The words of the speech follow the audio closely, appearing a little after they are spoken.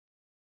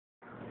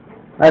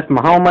That's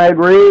my homemade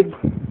rig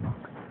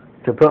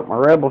to put my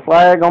rebel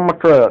flag on my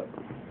truck.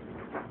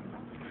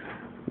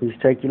 You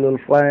just take your little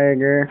flag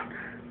there,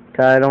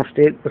 tie it on a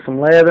stick with some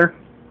leather.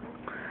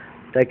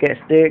 Take that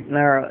stick,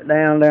 narrow it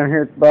down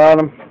here at the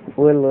bottom,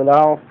 whittle it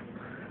off.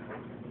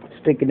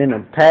 Stick it in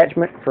an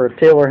attachment for a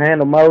tiller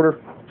handle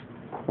motor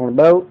on a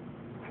boat.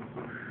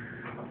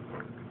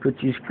 Put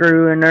your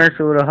screw in there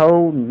so it'll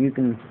hold, and you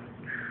can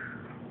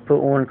put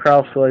one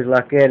crossways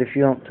like that if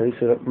you want to,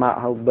 so it might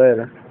hold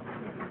better.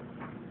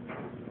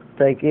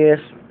 Take this,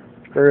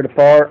 screw it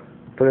apart,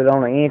 put it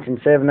on an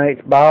 1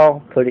 7/8"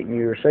 ball, put it in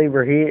your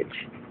receiver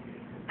hitch,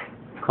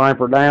 clamp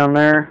her down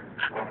there,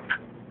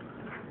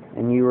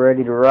 and you're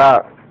ready to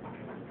rock.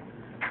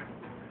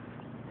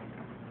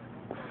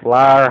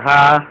 Fly her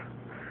high,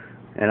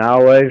 and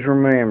always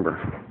remember,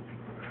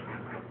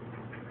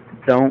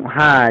 don't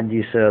hide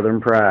your southern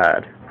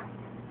pride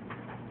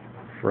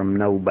from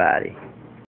nobody.